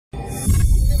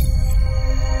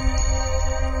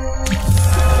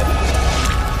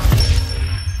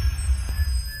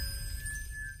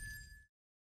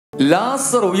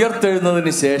ലാസർ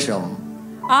ഉയർത്തെഴുന്നതിന് ശേഷം,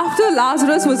 after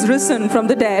Lazarus was risen from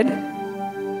the dead,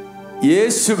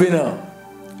 യേശുവിന്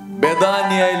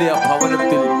ബെഥാനിയയിലെ ആ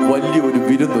ഭവനത്തിൽ വലിയൊരു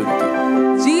വിരുന്നൊരുക്കി.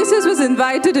 Jesus was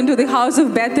invited into the house of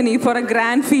Bethany for a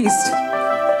grand feast.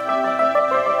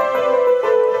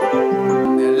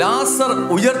 ലാസർ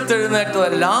ഉയർത്തെഴുന്നേറ്റത്,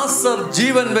 ലാസർ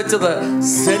ജീവൻ വെച്ചത്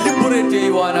celebrate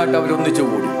ചെയ്യുവാനായിട്ട് അവർ ഒന്നിച്ചു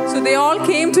കൂടി. So they all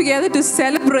came together to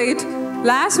celebrate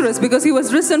Lazarus because he was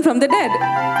risen from the dead.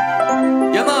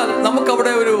 എന്നാൽ നമുക്ക്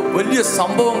അവിടെ ഒരു വലിയ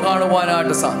സംഭവം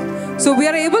കാണുവാനായിട്ട് സാധിക്കും. So we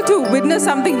are able to witness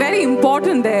something very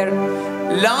important there.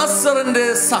 ലാസറിന്റെ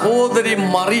സഹോദരി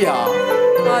മറിയ,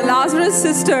 Lazarus'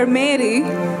 sister Mary,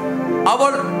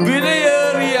 അവൾ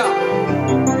വിലയേറിയ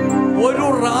ഒരു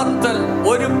റാത്തൽ,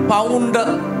 ഒരു പൗണ്ട്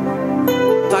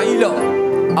തൈലം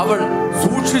അവൾ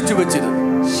സൂക്ഷിച്ചു വെച്ചിരുന്നു.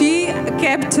 she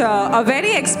kept a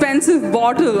very expensive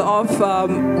bottle of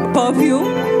perfume.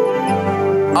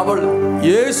 അവൾ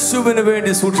യേശുവിന്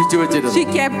വേണ്ടി സൂക്ഷിച്ചു വെച്ചിരുന്നു. She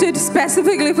kept it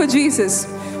specifically for Jesus.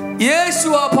 യേശു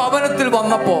ആ ഭവനത്തിൽ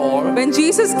വന്നപ്പോൾ, when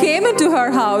Jesus came into her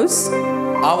house,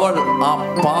 അവൾ ആ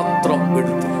പാത്രം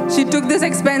എടുത്തു. she took this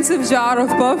expensive jar of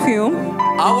perfume.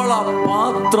 അവൾ ആ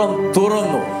പാത്രം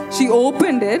തുറന്നു. She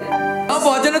opened it. ആ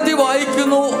വചനത്തിൽ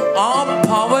വായിക്കുന്നു, ആ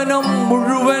ഭവനം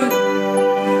മുഴുവൻ,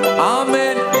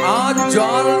 ആമേൻ, ആ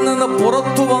ജാറിൽ നിന്ന്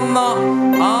പുറത്തു വന്ന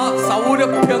ആ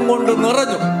സൗരഭ്യം കൊണ്ട്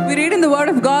നിറഞ്ഞു. We read in the word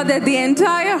of God that the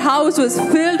entire house was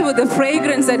filled with the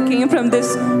fragrance that came from this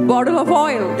bottle of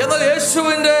oil. എന്നാൽ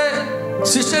യേശുവിന്റെ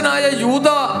ശിഷ്യനായ യൂദ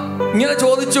ഇങ്ങനെ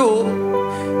ചോദിച്ചു,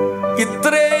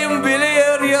 ഇത്രയും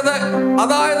വിലയേറിയത്,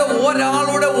 അതായത്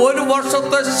ഒരാളുടെ ഒരു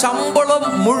വർഷത്തെ ശമ്പളം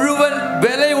മുഴുവൻ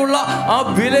വിലയുള്ള ആ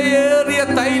വിലയേറിയ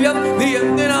തൈലം നീ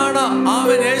എന്തിനാണ്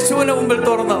അവൻ യേശുവിന്റെ മുമ്പിൽ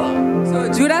തുറന്നത്? So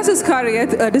Judas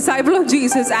Iscariot, a disciple of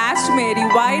Jesus, asked Mary,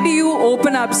 why do you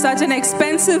open up such an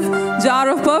expensive jar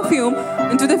of perfume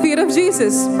into the feet of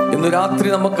Jesus? ഇന്ന് രാത്രി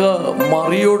നമുക്ക്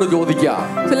മറിയോട് ചോദിക്കാം.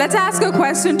 So let's ask a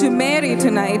question to Mary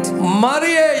tonight.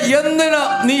 മറിയേ, എന്തിനാ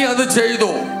നീ അത് ചെയ്തു?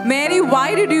 Mary, why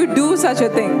did you do such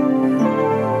a thing?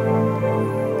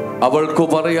 അവൾക്ക്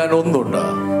പറയാൻ ഒന്നുണ്ട്.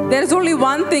 There is only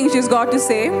one thing she's got to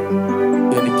say.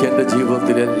 എനിക്ക് എന്റെ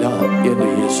ജീവിതത്തിലെല്ലാം എന്റെ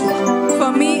യേശു.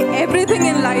 For me, everything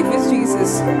in life is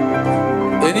Jesus.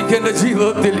 എനിക്ക് എന്റെ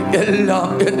ജീവിതത്തിൽ എല്ലാം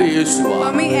എന്റെ യേശുവാ.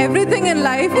 For me, everything in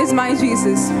life is my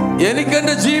Jesus. എനിക്ക്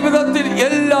എന്റെ ജീവിതത്തിൽ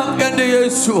എല്ലാം എന്റെ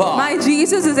യേശുവാ. My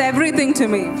Jesus is everything to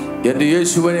me. എന്റെ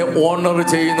യേശുവിനെ ഓണർ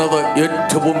ചെയ്യുന്നത്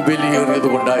ഏറ്റവും വിലയേറിയത്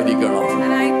കൊണ്ടായിരിക്കണം.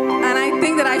 And I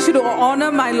think that I should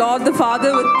honor my Lord the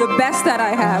Father with the best that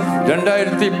I have.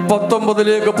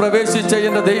 2019 പ്രവേശിച്ച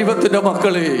എന്റെ ദൈവത്തിന്റെ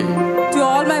മക്കളെ, To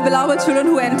all my beloved children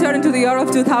who entered into the year of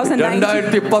 2019.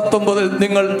 2019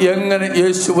 നിങ്ങൾ എങ്ങനെ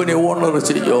യേശുവിനെ ഓണർ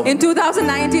ചെയ്യും? In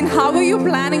 2019, how are you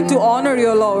planning to honor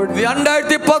your Lord?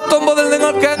 2019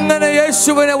 നിങ്ങൾക്ക് എങ്ങനെ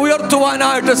യേശുവിനെ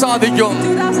ഉയർത്തുവാനായിട്ട് സാധിക്കും?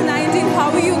 2019, how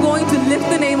are you going to lift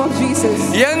the name of Jesus?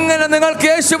 എങ്ങനെ നിങ്ങൾക്ക്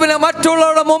യേശുവിനെ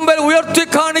മറ്റുള്ളവരുടെ മുമ്പിൽ ഉയർത്തി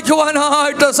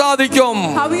കാണിക്കുവാനായിട്ട് സാധിക്കും?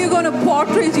 How are you going to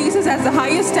portray Jesus as the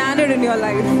highest standard in your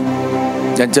life?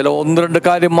 ഞാൻ ചില 1-2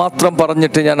 കാര്യം മാത്രം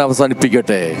പറഞ്ഞിട്ട് ഞാൻ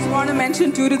അവസാനിപ്പിക്കട്ടെ. I just want to mention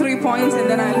 2 to 3 points and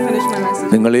then I'll finish my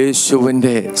message. നിങ്ങൾ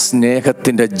യേശുവിന്റെ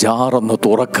സ്നേഹത്തിന്റെ ജാർ ഒന്ന്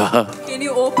തുറക്ക. Can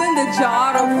you open the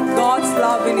jar of God's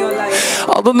love in your life?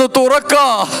 അതൊന്ന് തുറക്ക.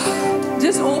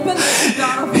 Just open the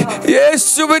jar of love.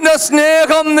 യേശുവിന്റെ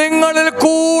സ്നേഹം നിങ്ങളിൽ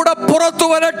കൂടെ പുറത്തു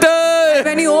വരട്ടെ.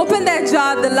 When you open that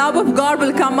jar, the love of God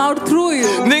will come out through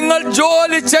you. നിങ്ങൾ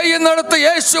ജോലി ചെയ്യുന്നിടത്ത്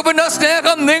യേശുവിന്റെ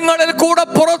സ്നേഹം നിങ്ങളിൽ കൂടെ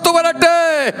പുറത്തു വരട്ടെ.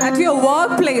 At your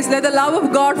workplace, let the love of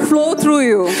God flow through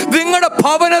you. നിങ്ങളുടെ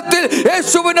ഭവനത്തിൽ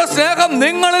യേശുവിന്റെ സ്നേഹം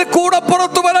നിങ്ങളിൽ കൂടെ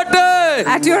പുറത്തു വരട്ടെ.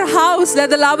 At your house, let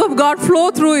the love of God flow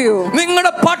through you.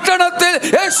 നിങ്ങളുടെ പട്ടണത്തിൽ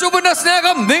യേശുവിന്റെ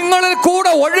സ്നേഹം നിങ്ങളിൽ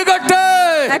കൂടെ ഒഴുകട്ടെ.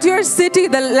 At your city,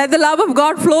 let the love of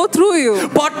God flow through you.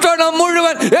 പട്ടണം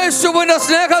മുഴുവൻ യേശുവിന്റെ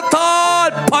സ്നേഹത്താൽ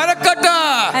പരക്കട്ടെ.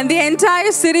 And the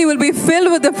entire city will be filled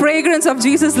with the fragrance of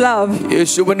Jesus' love.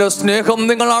 യേശുവിന്റെ സ്നേഹം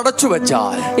നിങ്ങൾ അടച്ചു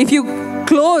വെച്ചാൽ, If you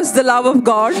close the love of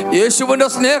God, യേശുവിന്റെ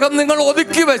സ്നേഹം നിങ്ങൾ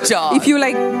ഒതുക്കി വെച്ചാൽ, if you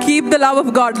keep the love of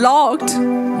God locked,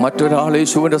 മറ്റൊരാൾ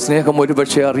യേശുവിന്റെ സ്നേഹം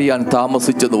ഒരുപക്ഷെ അറിയാൻ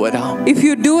താമസിച്ചെന്ന് വരാം. if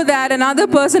you do that, another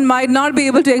person might not be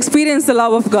able to experience the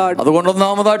love of God. അതുകൊണ്ട്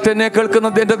ഒന്നാമതായിട്ട് എന്നെ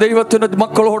കേൾക്കുന്ന എന്റെ ദൈവത്തിന്റെ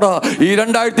മക്കളോട് ഈ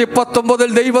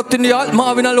 2019 ദൈവത്തിന്റെ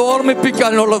ആത്മാവിനാൽ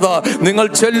ഓർമ്മിപ്പിക്കാനുള്ളത്, നിങ്ങൾ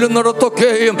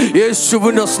ചെല്ലുന്നിടത്തൊക്കെയും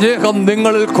യേശുവിന്റെ സ്നേഹം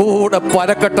നിങ്ങളിൽ കൂടെ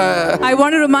പരക്കട്ടെ. I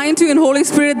want to remind you in Holy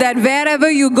Spirit that wherever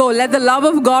you go, let the love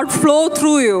of God flow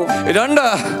through you. 2,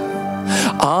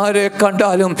 ആരെ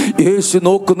കണ്ടാലും യേശു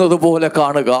നോക്കുന്നത് പോലെ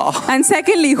കാണുക. And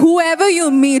secondly, whoever you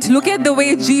meet, look at the way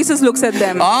Jesus looks at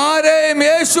them. ആരെയും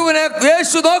യേശു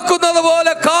നോക്കുന്നത്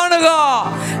പോലെ കാണുക.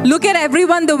 Look at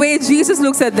everyone the way Jesus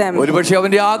looks at them. ഒരുപക്ഷേ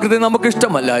അവന്റെ ആകൃതി നമുക്ക്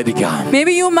ഇഷ്ടമല്ലായിരിക്കാം.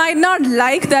 Maybe you might not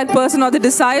like that person or the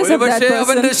desires of that ഒരുപക്ഷേ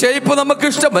അവന്റെ person. ഷേപ്പ് നമുക്ക്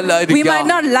ഇഷ്ടമല്ലായിരിക്കാം. We might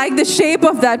not like the shape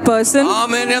of that person.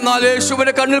 ആമേൻ. എന്നാൽ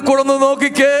യേശുവിന്റെ കണ്ണിൽ കൂടെ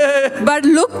നോക്കിക്കേ. But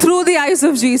look through the eyes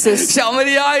of Jesus.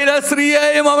 ശമരിയായിലെ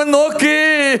സ്ത്രീയെയും അവൻ നോക്കി.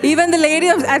 Even the lady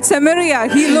at Samaria,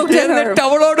 he looked at her. എന്നിട്ട്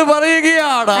അവളോട്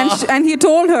പറയുകയാണ്, and he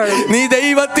told her നീ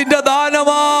ദൈവത്തിന്റെ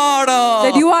ദാനമാണ്.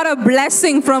 that you are a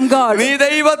blessing from God. നീ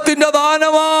ദൈവത്തിന്റെ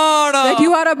ദാനമാണ്. That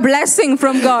you are a blessing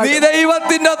from God. നീ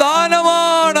ദൈവത്തിന്റെ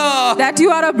ദാനമാണ്. That you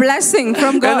are a blessing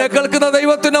from God. എന്നെ കേൾക്കുന്ന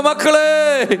ദൈവത്തിന്റെ മക്കളെ,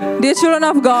 Dear children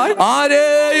of God,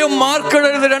 ആരെയും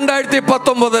മാർക്കിടരുത്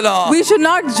 2019. we should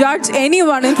not judge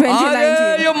anyone in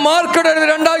 2019. ആരെയും മാർക്കിടരുത്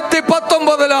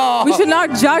 2019. We should not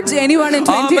judge anyone in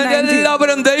 2019.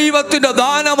 എല്ലാവരും ദൈവത്തിന്റെ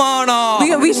ദാനമാണ്.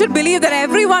 We should believe that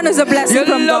everyone is a blessing from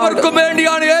God. എല്ലാവർക്കും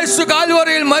വേണ്ടിയാണ് യേശു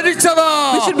കാൽവരിയിൽ മരിച്ചത്.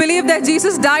 We should believe that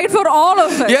Jesus died for all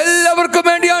of us. എല്ലാവർക്കും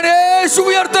വേണ്ടിയാണ് യേശു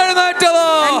ഉയർത്തെഴുന്നേറ്റത്.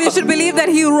 And we should believe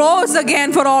that he rose again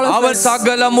for all of അവൻ us.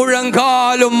 സകല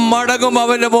മുഴങ്കാലും മടങ്ങും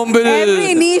അവന്റെ മുമ്പിൽ.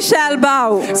 Every knee shall bow.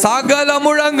 സകല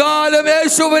മുഴങ്കാലും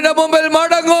യേശുവിന്റെ മുമ്പിൽ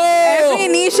മടങ്ങും. Every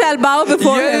knee shall bow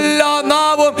before him. എല്ലാ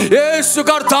നാവും യേശു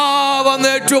കർത്താവെന്ന്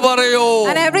ഏറ്റുപറയൂ.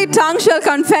 And every tongue shall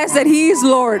confess that he is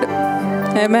Lord.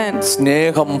 Amen.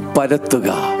 സ്നേഹം പരത്തുക.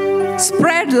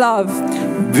 Spread love.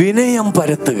 വിനയം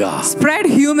പരത്തുക. Spread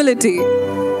humility.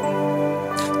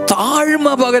 താഴ്മ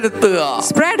പകരുത്തുക.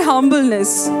 Spread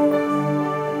humbleness.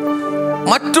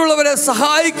 മറ്റുള്ളവരെ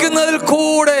സഹായിക്കുന്നതിൽ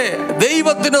കൂടെ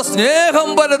ദൈവത്തിന്റെ സ്നേഹം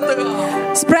പരത്തുക.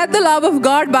 Spread the love of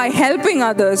God by helping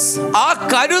others. ആ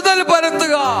കരുതൽ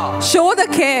പരത്തുക. Show the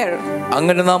care.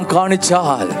 അങ്ങനെ നാം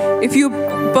കാണിച്ചാൽ If you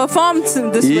perform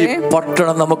this ഈ way,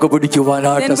 പട്ടണം നമുക്ക്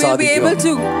പിടിക്കുവാനായിട്ട് then we'll be able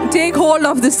സാധിക്കും. to take hold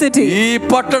of the city. ഈ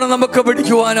പട്ടണം നമുക്ക്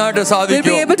പിടിക്കുവാനായിട്ട് We'll be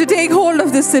സാധിക്കും. able to take hold of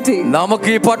this city. നമുക്ക്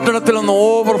ഈ പട്ടണത്തിൽ ഒന്ന്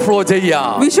ഓവർഫ്ലോ ചെയ്യാം.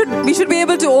 We should be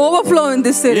able to overflow in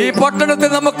this ഈ city.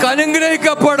 പട്ടണത്തിൽ നമുക്ക്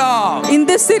അനുഗ്രഹിക്കപ്പെടാം. In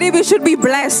this city we should be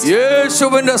blessed.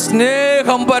 യേശുവിന്റെ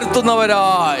സ്നേഹം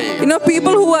പരത്തുന്നവരായി. You know,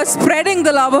 people who are spreading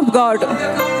the love of God.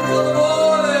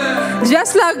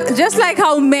 Just like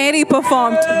how Mary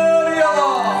performed.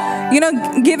 You know,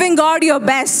 giving God your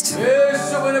best.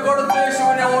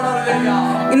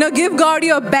 You know, give God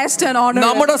your best and honor.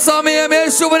 നമ്മുടെ സമയം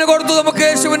യേശുവിന് കൊടുത്തു നമുക്ക്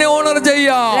യേശുവിനെ owner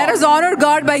ചെയ്യാം. Let us honor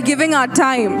God by giving our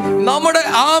time. നമ്മുടെ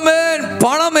ആമേൻ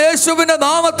പണം യേശുവിന്റെ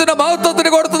നാമത്തിന്റെ മഹത്വത്തിന്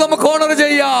കൊടുത്ത് നമുക്ക് ഓണർ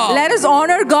ചെയ്യാം. Let us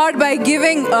honor God by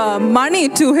giving money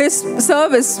to his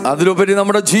service. അതിലുപരി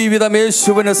നമ്മുടെ ജീവിതം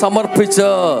യേശുവിന് സമർപ്പിച്ച്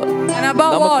And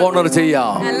above നമുക്ക് all, ഓണർ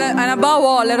ചെയ്യാം. and above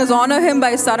all, let us honor him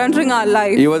by surrendering our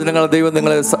life. ഈ വചനങ്ങൾ ദൈവം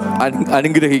നിങ്ങളെ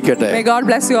അനുഗ്രഹിക്കട്ടെ. May God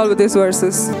bless you all with these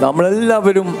verses.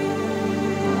 നമ്മളെല്ലാവരും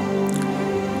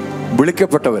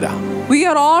വിളിക്കപ്പെട്ടവരാ. We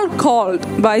are all called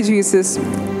by Jesus.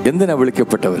 എന്തിനാ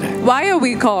വിളിക്കപ്പെട്ടവര്? Why are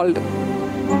we called?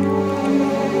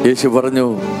 യേശു പറഞ്ഞു,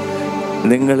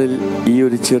 നിങ്ങളിൽ ഈ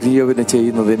ഒരു ചെറിയവന്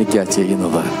ചെയ്യുന്നത് എനിക്കാ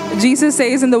ചെയ്യുന്നത്. Jesus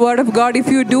says in the word of God, if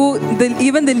you do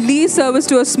even the least service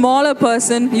to a smaller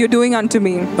person, you're doing unto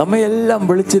me. നമ്മെ എല്ലാം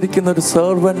വിളിച്ചിരിക്കുന്ന ഒരു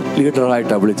സെർവന്റ്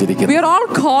ലീഡറായിട്ടാ We വിളിച്ചിരിക്കുന്നത്. are all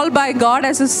called by God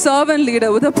as a servant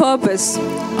leader with a purpose.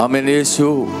 ആമേൻ. യേശു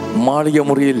മാളിക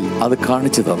മുറിയിൽ അത്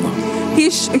കാണിച്ചു തന്നു.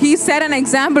 He set an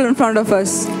example in front of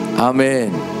us. ആമേൻ.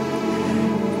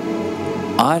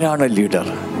 ആരാണ് leader?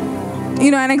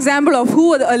 You know, an example of who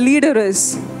a leader is.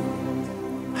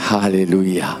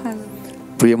 Hallelujah.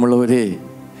 പ്രിയമുള്ളവരെ,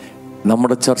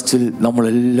 നമ്മുടെ ചർച്ചിൽ നമ്മൾ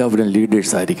എല്ലാവരും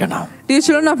leaders ആയിരിക്കണം. Dear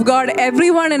children of God,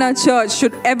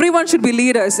 everyone should be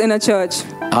leaders in a church.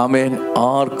 ആമേൻ.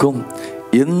 ആർക്കും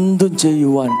എന്തും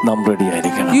ചെയ്യുവാൻ നാം റെഡി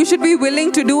ആയിരിക്കണം. You should be willing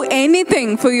to do anything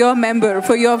for your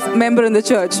member in the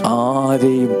church.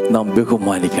 ആരെയും നാം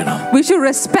ബഹുമാനിക്കണം. We should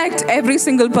respect every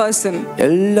single person.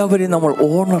 എല്ലാവരെയും നമ്മൾ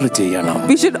ഓണർ ചെയ്യണം.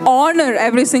 We should honor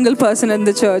every single person in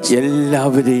the church.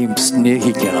 എല്ലാവരെയും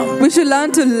സ്നേഹിക്കണം. We should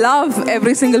learn to love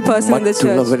every single person in the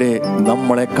church. മറ്റുള്ളവരെ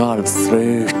നമ്മളെക്കാൾ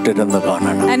ശ്രേഷ്ഠരെന്ന്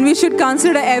കാണണം. And we should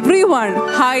consider everyone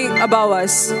high above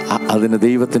us. അതിന്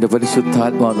ദൈവത്തിന്റെ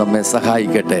പരിശുദ്ധാത്മാവ് നമ്മെ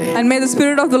സഹായിക്കട്ടെ. And may the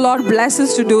Spirit of the Lord bless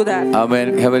us to do that. Amen.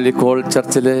 Heavenly call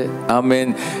ചർച്ചിലെ amen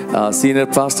senior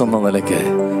pastor എന്ന നിലയ്ക്ക്,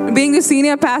 Being the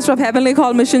senior pastor of Heavenly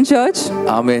Call Mission Church,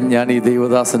 ആമേൻ, ഞാൻ ഈ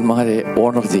ദൈവദാസന്മാരെ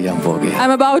owner ചെയ്യാൻ പോകുകയാണ്.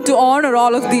 I'm about to honor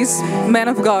all of these men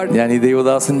of God. ഞാൻ ഈ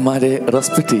ദൈവദാസന്മാരെ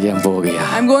respect ചെയ്യാൻ പോകുകയാണ്.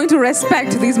 I'm going to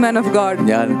respect these men of God.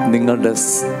 ഞാൻ നിങ്ങളുടെ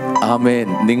ആമേൻ,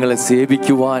 നിങ്ങളെ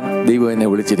സേവിക്കുവാൻ ദൈവം എന്നെ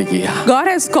വിളിച്ചിരിക്കുക. God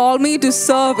has called me to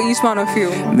serve each one of you.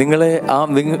 നിങ്ങളെ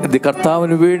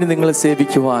കർത്താവിന് വേണ്ടി നിങ്ങളെ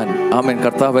സേവിക്കുവാൻ ആമേൻ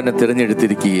കർത്താവ് എന്നെ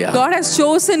തിരഞ്ഞെടുത്തിരിക്കുക. God has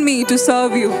chosen me to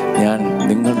serve you. ഞാൻ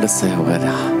നിങ്ങളുടെ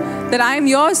സേവകനാ. That I am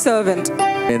your servant.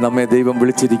 നമ്മെ ദൈവം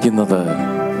വിളിച്ചിരിക്കുന്നത്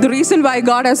The reason why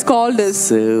God has called us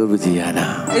save ചെയ്യാനാ,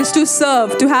 is to serve,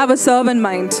 to have a servant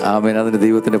mind. ആമേൻ. അതിന്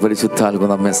ദൈവത്തിന്റെ പരിശുദ്ധാത്മ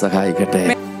നമ്മെ സഹായിക്കട്ടെ.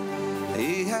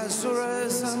 He has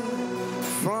risen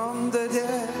from the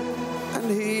dead and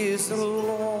he is Lord.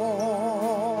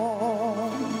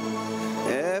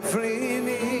 Every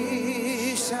knee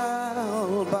shall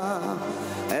bow,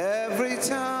 every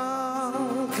tongue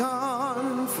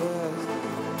confess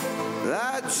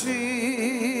that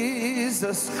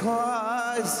Jesus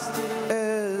Christ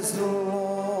is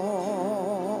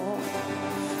Lord.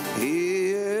 He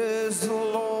is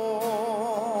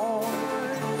Lord.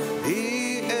 He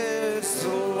is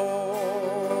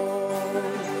Lord.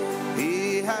 He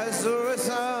has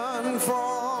risen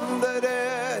from the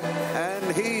dead and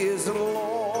he is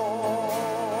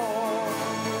Lord.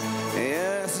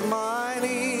 Yes, my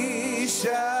knee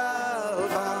shall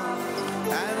bow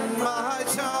and my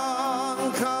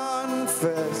tongue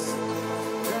confess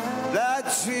that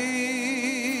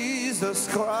Jesus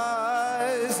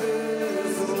Christ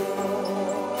is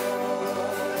Lord.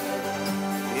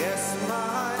 Yes,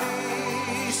 my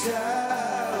knee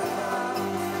shall bow,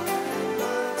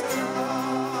 my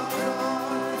tongue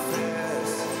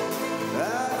confess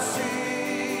that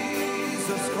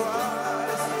Jesus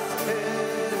Christ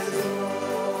is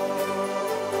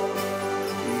Lord.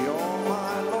 You're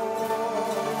my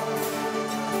Lord.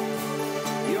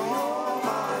 You're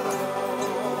my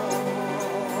Lord.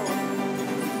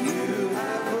 You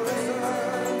have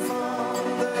risen from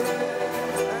the dead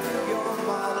and you're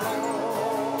my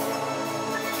Lord.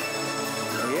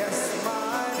 Yes,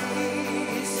 my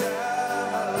knee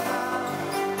shall bow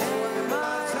and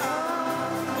my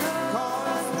tongue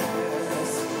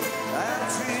confess that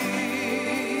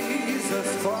Jesus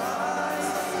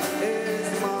Christ is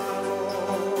my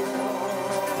Lord.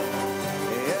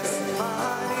 Yes, my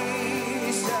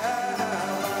knee shall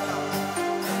bow,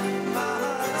 my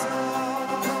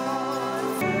tongue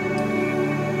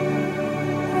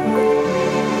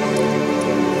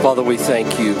confess. Father, we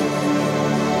thank you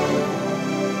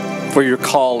for your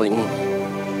calling,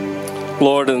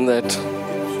 Lord, and that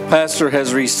Pastor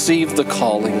has received the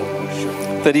calling,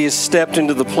 that he has stepped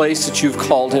into the place that you've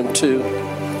called him to.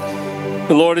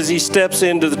 And Lord, as he steps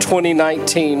into the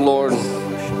 2019, Lord,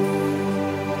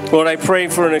 I pray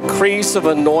for an increase of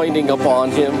anointing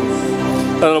upon him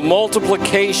and a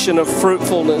multiplication of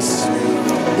fruitfulness.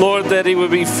 Lord, that he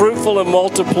would be fruitful and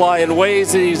multiply in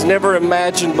ways that he's never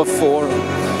imagined before.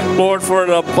 Lord, for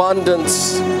an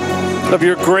abundance of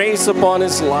your grace upon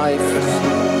his life.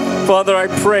 Father, I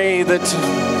pray that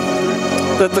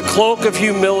the cloak of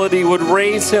humility would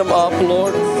raise him up,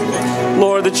 Lord.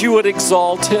 Lord, that you would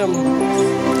exalt him.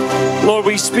 Lord,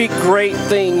 we speak great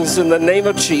things in the name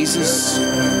of Jesus.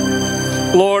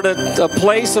 Lord, a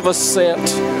place of ascent.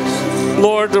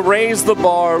 Lord, to raise the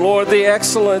bar. Lord, the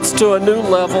excellence to a new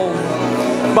level.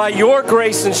 By your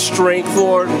grace and strength,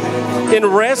 Lord, in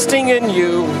resting in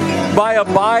you, by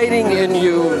abiding in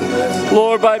you,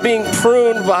 Lord, by being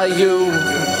pruned by you.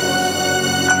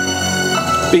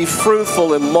 Be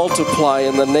fruitful and multiply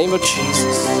in the name of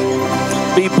Jesus.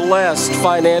 Be blessed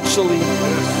financially.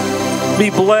 Be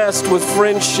blessed with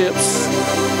friendships.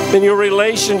 In your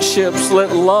relationships,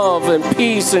 let love and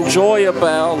peace and joy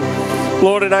abound.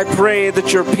 Lord, and I pray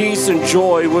that your peace and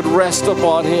joy would rest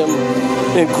upon him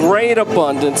in great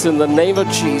abundance in the name of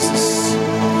Jesus.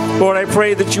 Lord, I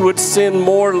pray that you would send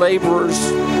more laborers.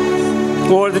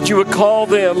 Lord, that you would call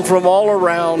them from all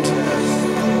around.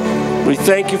 We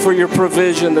thank you for your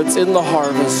provision that's in the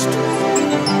harvest.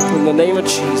 In the name of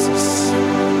Jesus.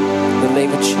 In the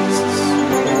name of Jesus.